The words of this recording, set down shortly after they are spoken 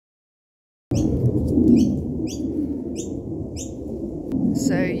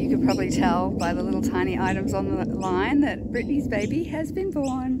So you can probably tell by the little tiny items on the line that Brittany's baby has been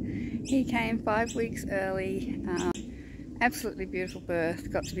born. He came 5 weeks early. Absolutely beautiful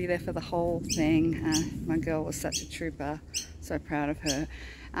birth. Got to be there for the whole thing. My girl was such a trooper. So proud of her.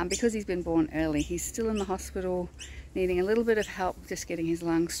 Because he's been born early, he's still in the hospital needing a little bit of help just getting his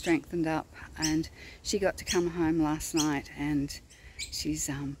lungs strengthened up, and she got to come home last night and she's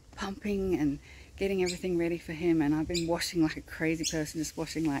pumping and getting everything ready for him, and I've been washing like a crazy person, just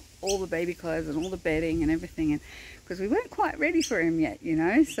washing like all the baby clothes and all the bedding and everything, and because we weren't quite ready for him yet, you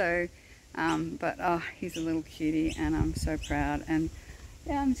know. So but oh, he's a little cutie and I'm so proud. And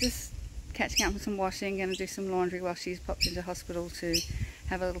yeah, I'm just catching up with some washing, going to do some laundry while she's popped into hospital to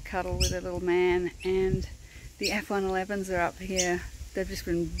have a little cuddle with her little man. And the F111s are up here. They've just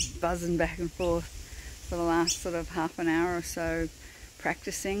been buzzing back and forth for the last sort of half an hour or so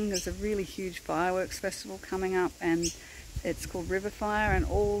practicing. There's a really huge fireworks festival coming up, and it's called River Fire, and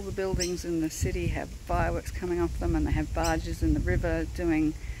all the buildings in the city have fireworks coming off them, and they have barges in the river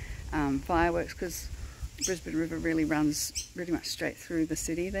doing fireworks, because Brisbane River really runs pretty much straight through the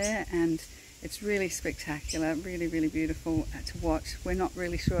city there, and it's really spectacular, really, really beautiful to watch. We're not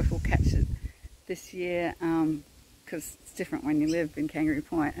really sure if we'll catch it this year, because it's different when you live in Kangaroo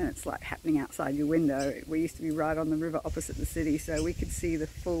Point and it's like happening outside your window. We used to be right on the river opposite the city, so we could see the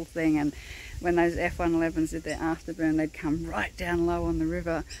full thing. And when those F111s did their afterburn, they'd come right down low on the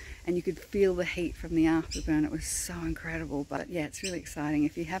river and you could feel the heat from the afterburn. It was so incredible. But yeah, it's really exciting.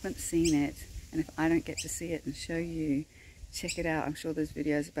 If you haven't seen it, and if I don't get to see it and show you, check it out. I'm sure there's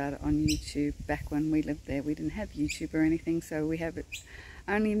videos about it on YouTube. Back when we lived there, we didn't have YouTube or anything, so we have it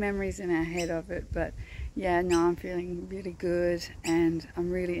only memories in our head of it. But yeah, no, I'm feeling really good and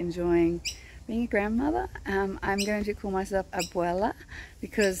I'm really enjoying being a grandmother. I'm going to call myself abuela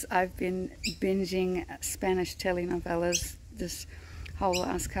because I've been binging Spanish telenovelas this whole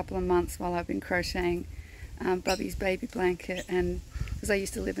last couple of months while I've been crocheting Bubby's baby blanket. And because I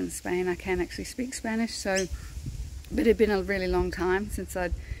used to live in Spain, I can actually speak Spanish, so but it had been a really long time since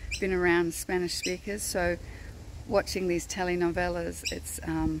I'd been around Spanish speakers, so watching these telenovelas, it's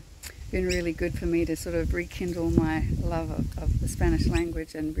been really good for me to sort of rekindle my love of the Spanish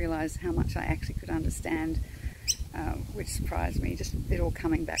language and realize how much I actually could understand, which surprised me, just it all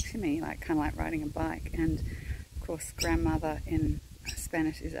coming back to me, like kind of like riding a bike. And of course grandmother in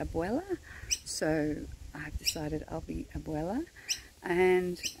Spanish is abuela, so I've decided I'll be abuela.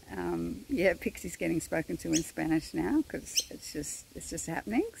 And yeah, Pixie's getting spoken to in Spanish now because it's just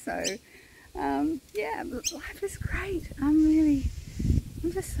happening. So yeah, life is great.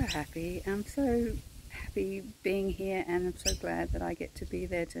 I'm just so happy. I'm so happy being here, and I'm so glad that I get to be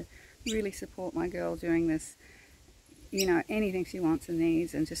there to really support my girl doing this, you know, anything she wants and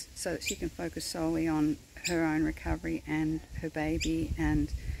needs, and just so that she can focus solely on her own recovery and her baby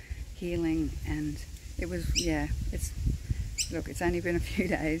and healing. And it was, yeah, look, it's only been a few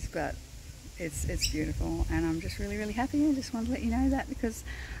days, but it's beautiful, and I'm just really, really happy. I just want to let you know that, because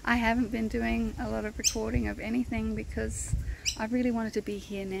I haven't been doing a lot of recording of anything because I really wanted to be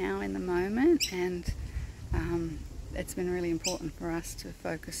here now in the moment, and it's been really important for us to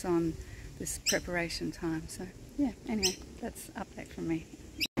focus on this preparation time. So yeah, anyway, that's update from me.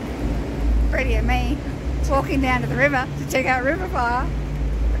 Freddie and me walking down to the river to check out River Fire,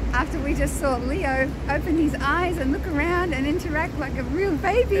 after we just saw Leo open his eyes and look around and interact like a real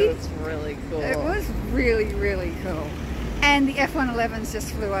baby. It was really cool. It was really, really cool. And the F111s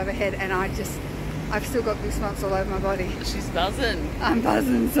just flew overhead, and I've still got goosebumps all over my body. She's buzzing. I'm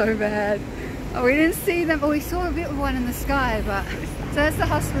buzzing so bad. Oh, we didn't see them. Oh, we saw a bit of one in the sky, but... So that's the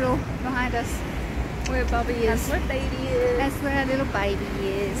hospital behind us, where Bobby is. That's where baby is. That's where our little baby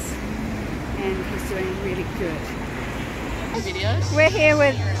is. And he's doing really good. Videos. We're here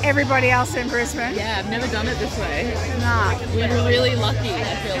with everybody else in Brisbane. Yeah, I've never done it this way. Nah. We were really lucky,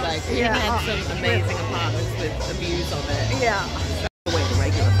 I feel like. We Yeah. had some amazing apartments with the views of it. Yeah. The way the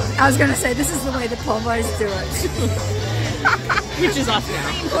regular place. I was going to say, this is the way the Povos do it. Which is us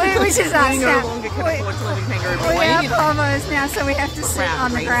now. Which is us We no now. longer can afford to live in Kangaroo We are Point. Povos now, so we have to sit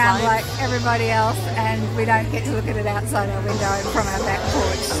on the ground like ringside. everybody else, and we don't get to look at it outside our window and from our back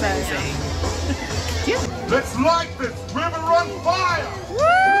porch. So. Let's light this river on fire! Woo!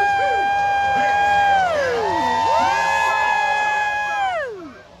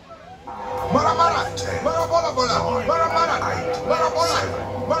 Mara mara, mara bola bola, mara mara, mara bola,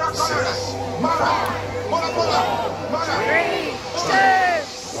 mara bola, mara bola bola, mara. 3, 2,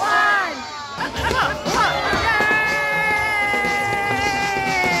 1.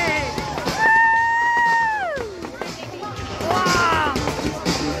 Wow!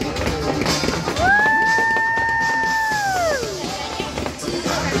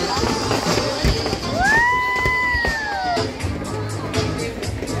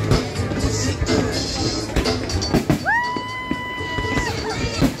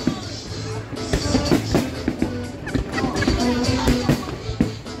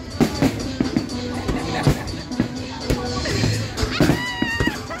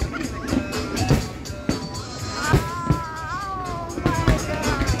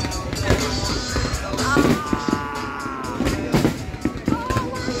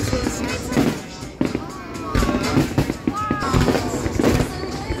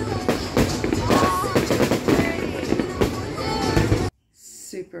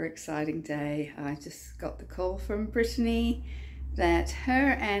 super exciting day. I just got the call from Brittany that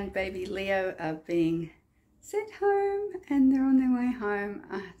her and baby Leo are being sent home and they're on their way home.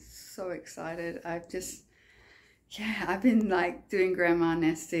 I'm so excited. I've been like doing grandma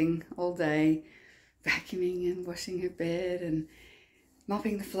nesting all day, vacuuming and washing her bed and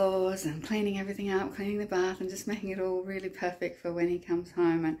mopping the floors and cleaning everything up, cleaning the bath and just making it all really perfect for when he comes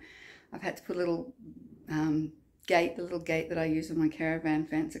home. And I've had to put a little gate, the little gate that I use on my caravan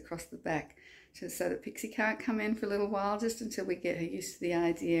fence across the back, just so that Pixie can't come in for a little while, just until we get her used to the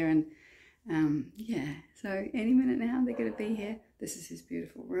idea. And yeah, so any minute now they're going to be here. This is his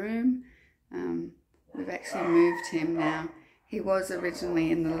beautiful room. We've actually moved him now. He was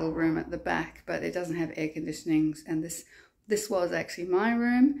originally in the little room at the back, but it doesn't have air conditioning, and this was actually my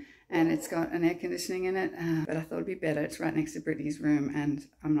room, and it's got an air conditioning in it, but I thought it'd be better. It's right next to Brittany's room, and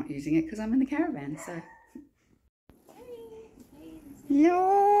I'm not using it because I'm in the caravan, so. Yo,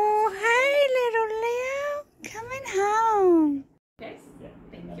 hey little Leo, coming home. Okay,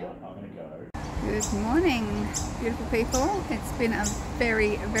 thank you. Good morning, beautiful people. It's been a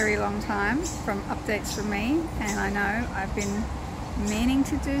very, very long time from updates from me, and I know I've been meaning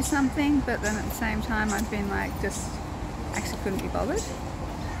to do something, but then at the same time I've been like actually couldn't be bothered,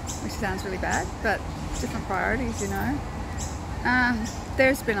 which sounds really bad, but different priorities, you know.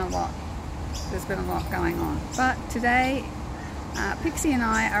 There's been a lot going on, but today Pixie and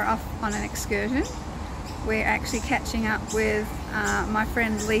I are off on an excursion. We're actually catching up with my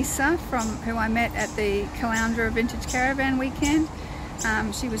friend Lisa, who I met at the Caloundra Vintage Caravan weekend.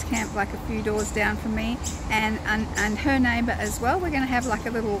 She was camped like a few doors down from me, and her neighbour as well. We're going to have like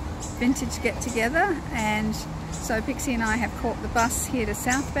a little vintage get together, and so Pixie and I have caught the bus here to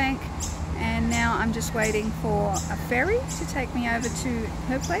South Bank, and now I'm just waiting for a ferry to take me over to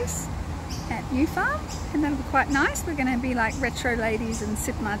her place at New Farm, and that'll be quite nice. We're going to be like retro ladies and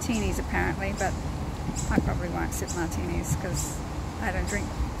sip martinis apparently, but I probably won't sip martinis because I don't drink.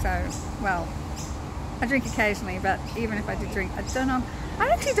 So, well, I drink occasionally, but even if I did drink, I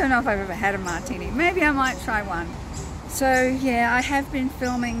actually don't know if I've ever had a martini. Maybe I might try one. So yeah, I have been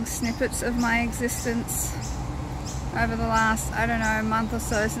filming snippets of my existence over the last, I don't know, month or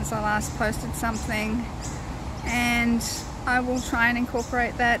so since I last posted something, and I will try and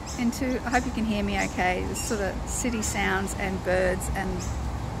incorporate that into, I hope you can hear me okay, the sort of city sounds and birds and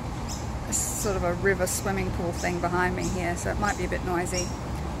sort of a river swimming pool thing behind me here, so it might be a bit noisy.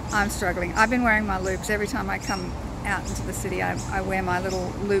 I'm struggling. I've been wearing my loops. Every time I come out into the city I wear my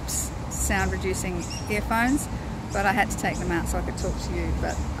little loops sound reducing earphones, but I had to take them out so I could talk to you.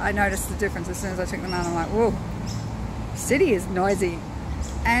 But I noticed the difference as soon as I took them out. I'm like, whoa, city is noisy.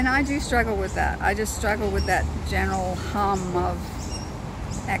 And I do struggle with that. I just struggle with that general hum of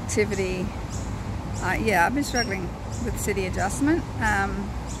activity. Yeah, I've been struggling with city adjustment.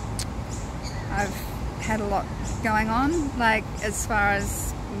 I've had a lot going on, like as far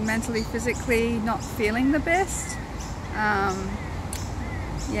as mentally, physically not feeling the best.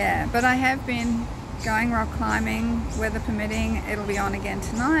 Yeah, but I have been going rock climbing, weather permitting. It'll be on again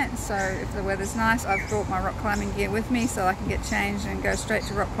tonight, so if the weather's nice, I've brought my rock climbing gear with me so I can get changed and go straight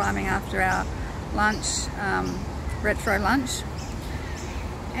to rock climbing after our lunch, retro lunch.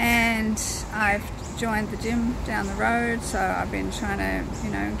 And I've joined the gym down the road, so I've been trying to,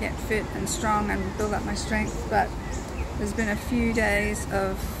 you know, get fit and strong and build up my strength, but there's been a few days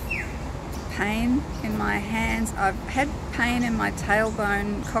of pain in my hands. I've had pain in my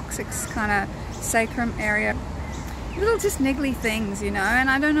tailbone, coccyx kind of sacrum area, little just niggly things, you know, and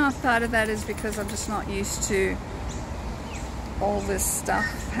I don't know if part of that is because I'm just not used to all this stuff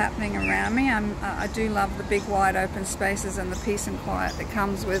happening around me. I do love the big wide open spaces and the peace and quiet that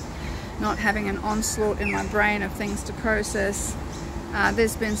comes with not having an onslaught in my brain of things to process.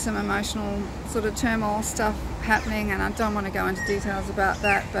 There's been some emotional sort of turmoil stuff happening, and I don't want to go into details about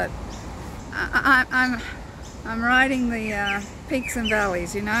that, but I'm riding the peaks and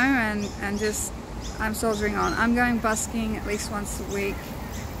valleys, you know, and just I'm soldiering on. I'm going busking at least once a week,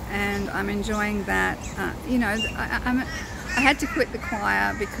 and I'm enjoying that. You know, I had to quit the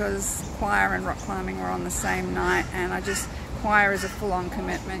choir because choir and rock climbing were on the same night, and choir is a full-on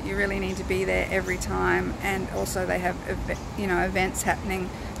commitment. You really need to be there every time, and also they have, you know, events happening,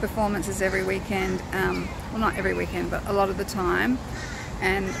 performances every weekend. Well, not every weekend, but a lot of the time.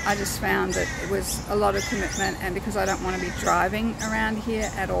 And I just found that it was a lot of commitment, and because I don't want to be driving around here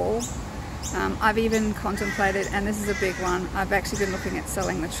at all, I've even contemplated, and this is a big one, I've actually been looking at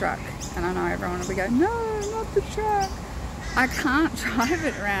selling the truck. And I know everyone will be going, no, not the truck. I can't drive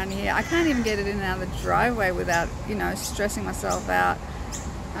it around here. I can't even get it in and out of the driveway without, you know, stressing myself out.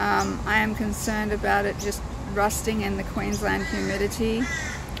 I am concerned about it just rusting in the Queensland humidity.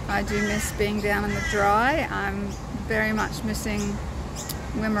 I do miss being down in the dry. I'm very much missing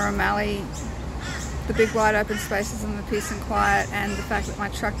Wimmera Mallee, the big wide open spaces and the peace and quiet, and the fact that my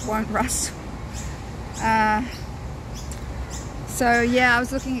truck won't rust. So yeah, I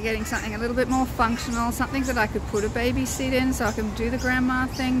was looking at getting something a little bit more functional, something that I could put a baby seat in so I can do the grandma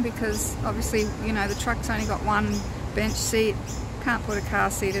thing, because obviously, you know, the truck's only got one bench seat. Can't put a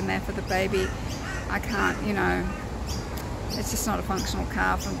car seat in there for the baby. I can't, you know, it's just not a functional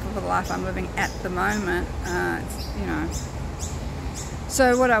car for the life I'm living at the moment. You know.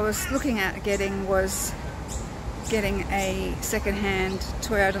 So what I was looking at getting was getting a second-hand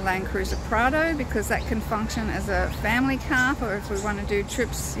Toyota Land Cruiser Prado, because that can function as a family car, or if we want to do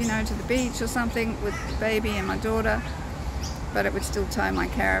trips, you know, to the beach or something with the baby and my daughter. But it would still tow my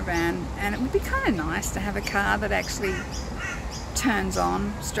caravan, and it would be kind of nice to have a car that actually turns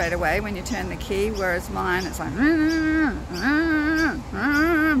on straight away when you turn the key, whereas mine, it's like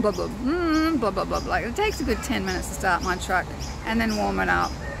blah blah blah blah blah. Like, it takes a good 10 minutes to start my truck and then warm it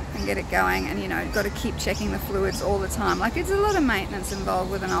up and get it going, and you know, you've got to keep checking the fluids all the time. Like, it's a lot of maintenance involved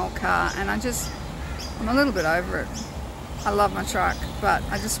with an old car, and I'm a little bit over it. I love my truck, but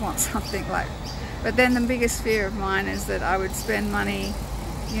I just want something like, but then the biggest fear of mine is that I would spend money,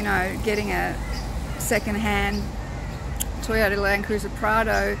 you know, getting a second-hand Toyota Land Cruiser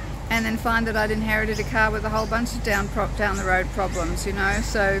Prado and then find that I'd inherited a car with a whole bunch of down the road problems, you know.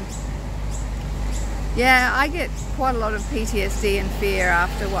 So yeah, I get quite a lot of PTSD and fear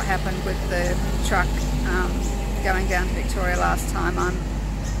after what happened with the truck going down to Victoria last time.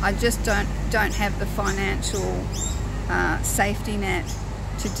 I just don't have the financial safety net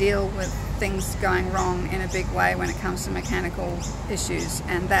to deal with things going wrong in a big way when it comes to mechanical issues,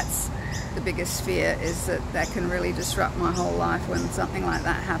 and that's the biggest fear, is that can really disrupt my whole life when something like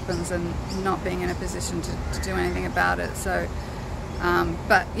that happens, and not being in a position to do anything about it. So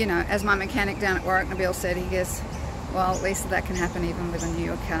but you know, as my mechanic down at work, Nabil, said, he goes, well, at least that can happen even with a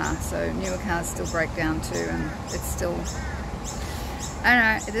newer car. So newer cars still break down too, and it's still, I don't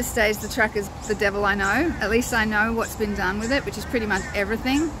know, at this stage the truck is the devil I know. At least I know what's been done with it, which is pretty much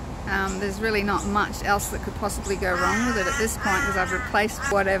everything. There's really not much else that could possibly go wrong with it at this point, because I've replaced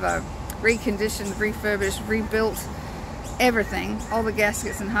whatever, reconditioned, refurbished, rebuilt everything, all the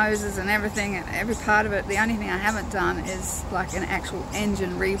gaskets and hoses and everything, and every part of it. The only thing I haven't done is like an actual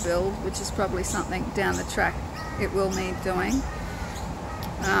engine rebuild, which is probably something down the track it will need doing.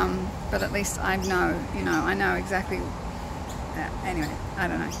 But at least I know, you know, I know exactly. Anyway, I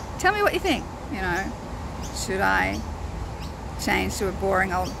don't know. Tell me what you think. You know, should I change to a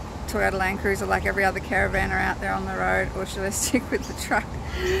boring old Toyota Land Cruiser like every other caravaner out there on the road, or should I stick with the truck?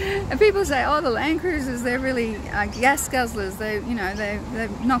 And people say, oh, the Land Cruisers, they're really gas guzzlers.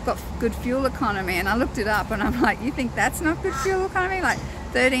 They've not got good fuel economy. And I looked it up, and I'm like, you think that's not good fuel economy? Like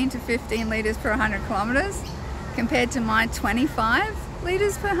 13 to 15 litres per 100 kilometres compared to my 25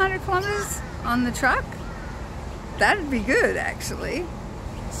 litres per 100 kilometres on the truck? That'd be good, actually.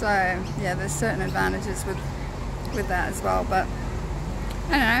 So yeah, there's certain advantages with that as well. But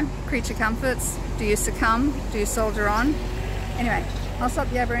I don't know, creature comforts. Do you succumb? Do you soldier on? Anyway, I'll stop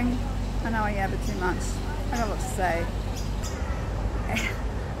yabbering. I know I yabber too much. I got a lot to say.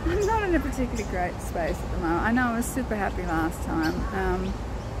 I'm not in a particularly great space at the moment. I know I was super happy last time.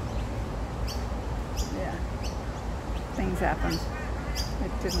 Yeah, things happened.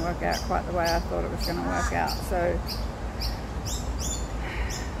 It didn't work out quite the way I thought it was going to work out. So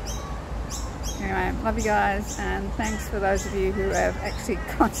anyway, love you guys, and thanks for those of you who have actually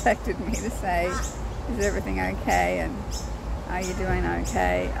contacted me to say, is everything okay, and are you doing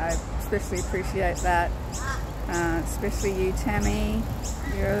okay? I especially appreciate that. Especially you, Tammy.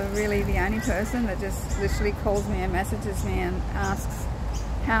 You're really the only person that just literally calls me and messages me and asks,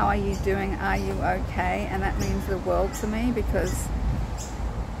 how are you doing? Are you okay? And that means the world to me, because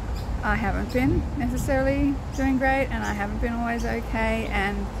I haven't been necessarily doing great, and I haven't been always okay,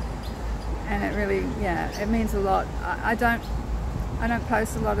 and it really, yeah, it means a lot. I don't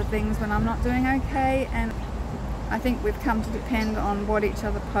post a lot of things when I'm not doing okay, and I think we've come to depend on what each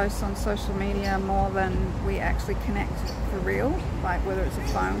other posts on social media more than we actually connect for real, like whether it's a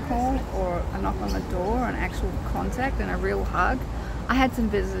phone call or a knock on the door, an actual contact and a real hug. I had some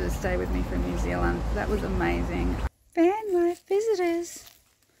visitors stay with me from New Zealand. That was amazing. Van life visitors.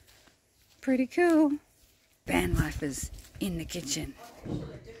 Pretty cool. Van lifers in the kitchen.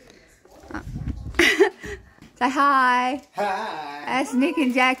 Say hi. Hi. That's Nick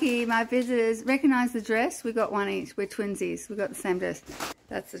and Jackie, my visitors. Recognise the dress? We got one each. We're twinsies. We got the same dress.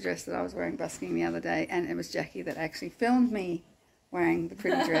 That's the dress that I was wearing busking the other day, and it was Jackie that actually filmed me wearing the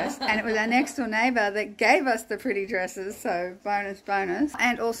pretty dress. And it was our next door neighbour that gave us the pretty dresses, so bonus.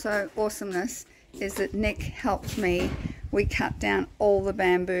 And also awesomeness is that Nick helped me. We cut down all the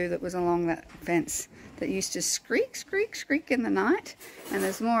bamboo that was along that fence that used to screak in the night. And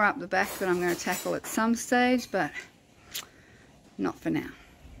there's more up the back that I'm going to tackle at some stage, but not for now.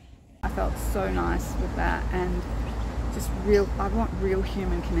 I felt so nice with that, and just I want real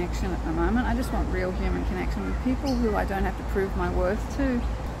human connection at the moment. I just want real human connection with people who I don't have to prove my worth to.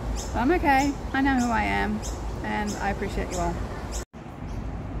 But I'm okay. I know who I am, and I appreciate you all.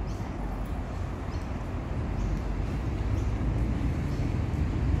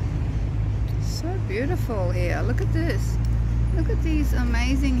 So beautiful here. Look at this. Look at these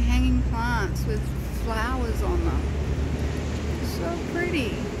amazing hanging plants with flowers on them. So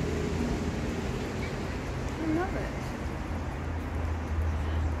pretty. I love it.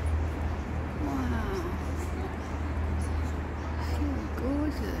 Wow. So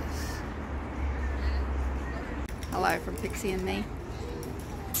gorgeous. Hello from Pixie and me.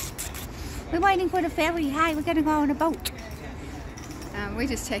 We're waiting for the ferry. Hey, we're going to go on a boat. We're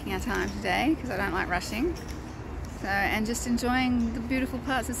just taking our time today because I don't like rushing. So, and just enjoying the beautiful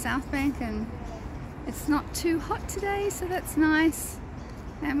parts of South Bank, and it's not too hot today, so that's nice.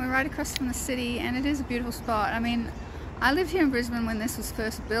 And we're right across from the city, and it is a beautiful spot. I mean, I lived here in Brisbane when this was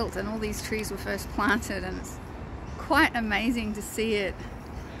first built and all these trees were first planted, and it's quite amazing to see it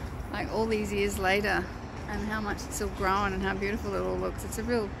like all these years later and how much it's still grown and how beautiful it all looks. It's a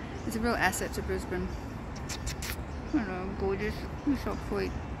real asset to Brisbane. I don't know, gorgeous. You're so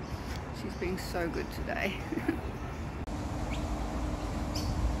sweet. She's being so good today.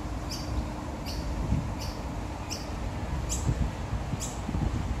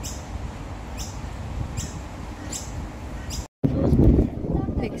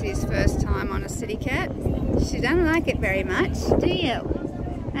 Pixie's first time on a city cat. She doesn't like it very much, do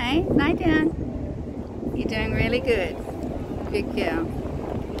you? Hey, lie down. You're doing really good. Good girl.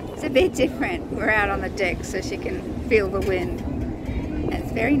 It's a bit different. We're out on the deck so she can feel the wind.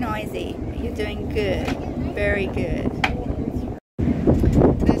 It's very noisy. You're doing good. Very good.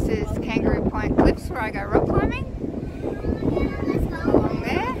 This is Kangaroo Point Cliffs where I go rock climbing. Along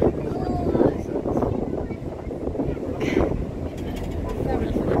there.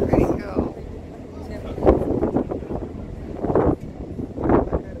 Pretty cool.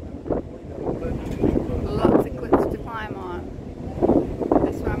 Lots of cliffs to climb on.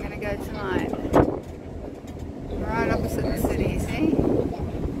 That's where I'm going to go tonight. Right opposite the city, see?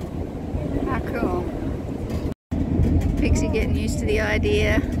 How cool. Pixie getting used to the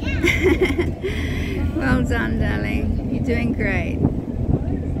idea. Well done, darling. You're doing great.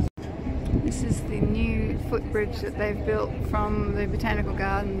 This is the new footbridge that they've built from the Botanical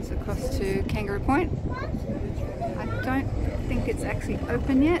Gardens across to Kangaroo Point. I don't think it's actually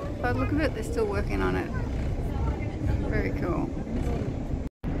open yet, but look at it, they're still working on it. Very cool.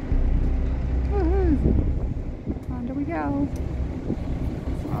 Woohoo! Under we go.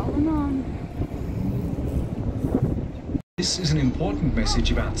 Rolling on. This is an important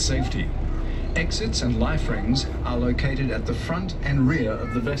message about safety. Exits and life rings are located at the front and rear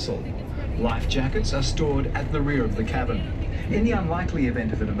of the vessel. Life jackets are stored at the rear of the cabin. In the unlikely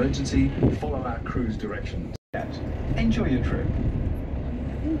event of an emergency, follow our crew's directions. Enjoy your trip.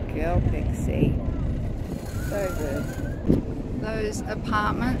 Good girl, Pixie. So good. Those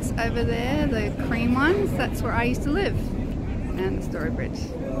apartments over there, the cream ones, that's where I used to live. And the Story Bridge.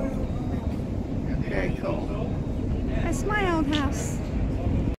 Very cool. That's my old house.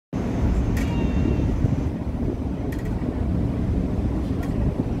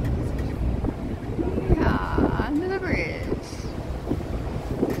 Ah, under the bridge.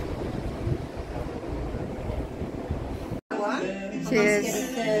 Cheers.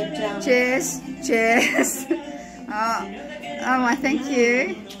 Cheers. Cheers. Oh my, thank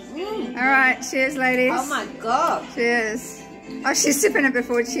you. All right, cheers, ladies. Oh my god. Cheers. Oh, she's sipping it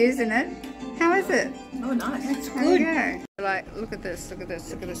before cheersing it. How is it? Oh, nice. It's There good. you go. Like, look at this, look at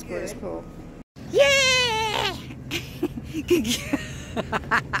this, look at this gorgeous pool. Yeah!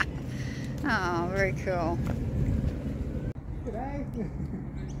 Oh, very cool. G'day.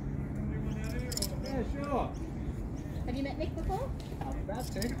 Yeah, sure. Have you met Nick before? I'm about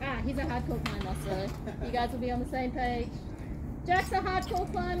to. Ah, he's a hardcore climber, so you guys will be on the same page. Jack's a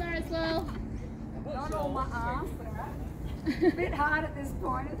hardcore climber as well. Not all my arms, but alright. A bit hard at this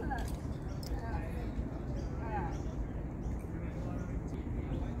point, isn't it?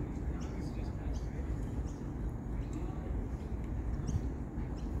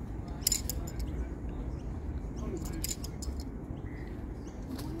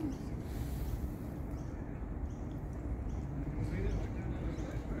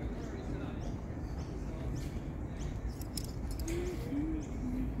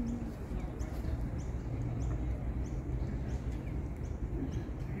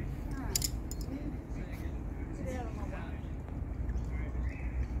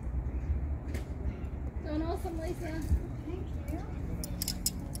 Jaxa.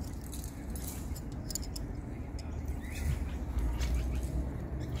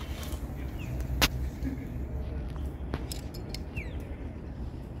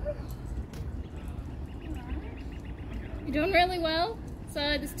 You're doing really well. So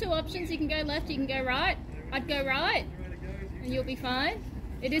there's two options. You can go left, you can go right. I'd go right and you'll be fine.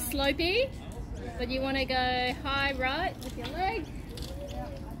 It is slopey, but you want to go high right with your leg.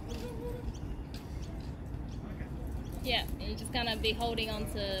 Yeah, and you're just going to be holding on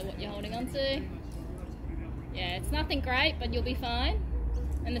to what you're holding on to. Yeah, it's nothing great, but you'll be fine.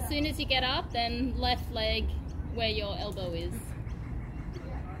 And as soon as you get up, then left leg where your elbow is.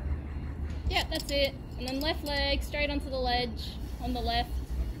 Yeah, that's it. And then left leg straight onto the ledge on the left.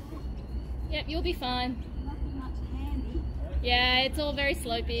 Yep, you'll be fine. Yeah, it's all very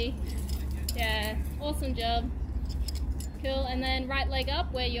slopey. Yeah, awesome job. Cool, and then right leg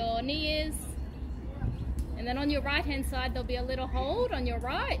up where your knee is. And then on your right hand side there'll be a little hold on your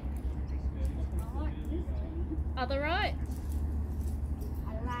right. Other right.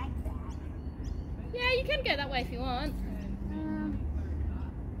 I like that. Yeah, you can go that way if you want.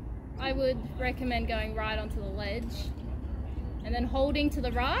 I would recommend going right onto the ledge. And then holding to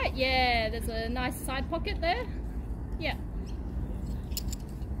the right. Yeah, there's a nice side pocket there. Yeah.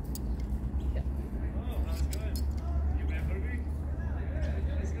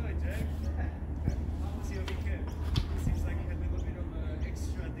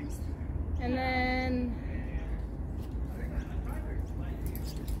 And then,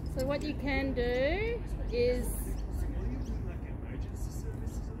 so what you can do is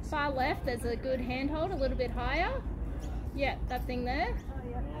far left, there's a good handhold, a little bit higher. Yeah, that thing there.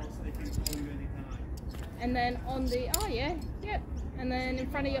 And then on the, oh yeah, yep. And then in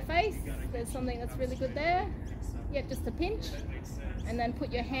front of your face, there's something that's really good there. Yep, just a pinch. And then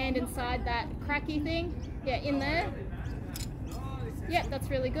put your hand inside that cracky thing. Yeah, in there. Yep, that's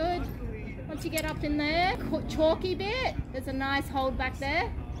really good. Once you get up in there, chalky bit, there's a nice hold back there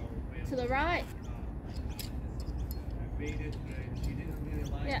to the right.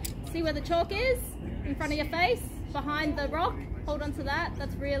 Yeah, see where the chalk is? In front of your face, behind the rock. Hold on to that,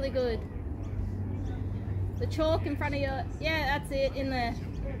 that's really good. The chalk in front of your, yeah, that's it, in there.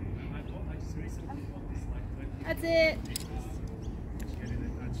 That's it.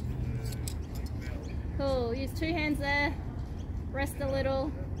 Cool, use two hands there. Rest a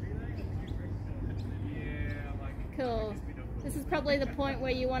little. Cool. This is probably the point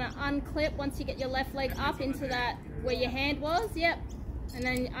where you want to unclip once you get your left leg up into that where your hand was. Yep. And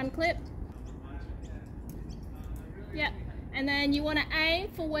then unclip. Yep. And then you want to aim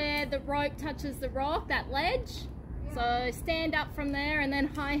for where the rope touches the rock, that ledge. So stand up from there and then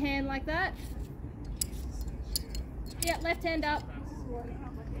high hand like that. Yep, left hand up.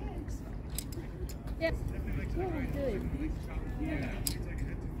 Yep. Good.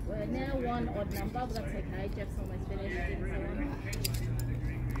 We're now one odd number, but that's okay. Jeff's almost finished.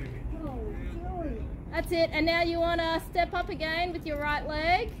 That's it. And now you want to step up again with your right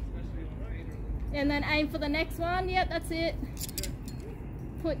leg. And then aim for the next one. Yep, that's it.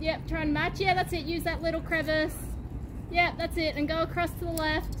 Yep, try and match. Yeah, that's it. Use that little crevice. Yep, that's it. And go across to the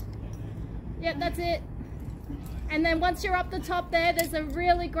left. Yep, that's it. And then once you're up the top there, there's a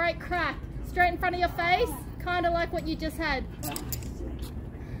really great crack. Straight in front of your face. Kind of like what you just had.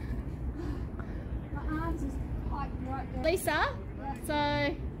 Lisa,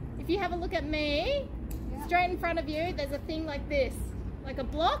 so if you have a look at me, straight in front of you, there's a thing like this, like a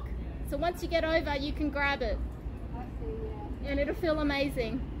block. So once you get over, you can grab it. And it'll feel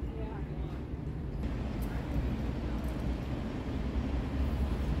amazing.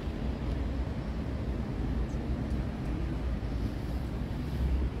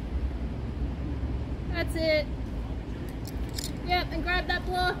 That's it. Yep, and grab that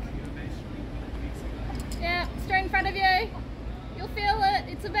block. Yeah, straight in front of you. You'll feel it.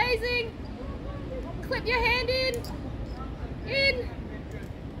 It's amazing. Clip your hand in. In.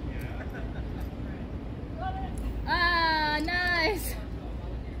 Ah, nice.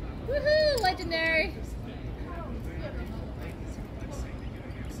 Woohoo, legendary.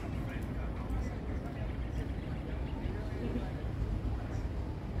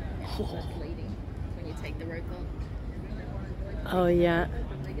 That's bleeding when you take the rope off. Oh yeah.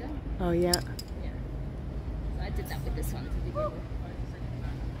 Oh yeah. I did that with this one to begin with.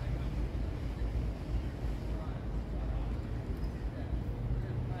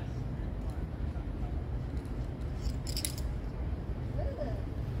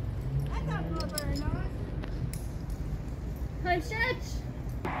 Home stretch.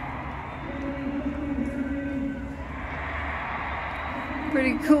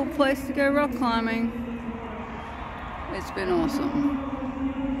 Pretty cool place to go rock climbing. It's been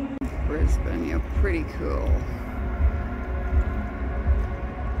awesome. Brisbane, you're pretty cool.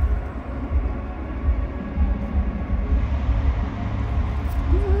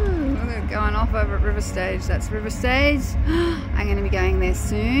 Going off over at River Stage. That's River Stage. I'm going to be going there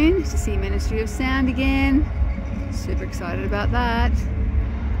soon to see Ministry of Sound again. Super excited about that.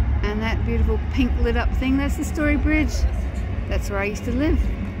 And that beautiful pink lit up thing, that's the Story Bridge. That's where I used to live,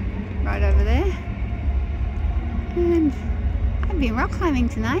 right over there. And I've been rock climbing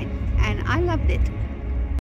tonight and I loved it.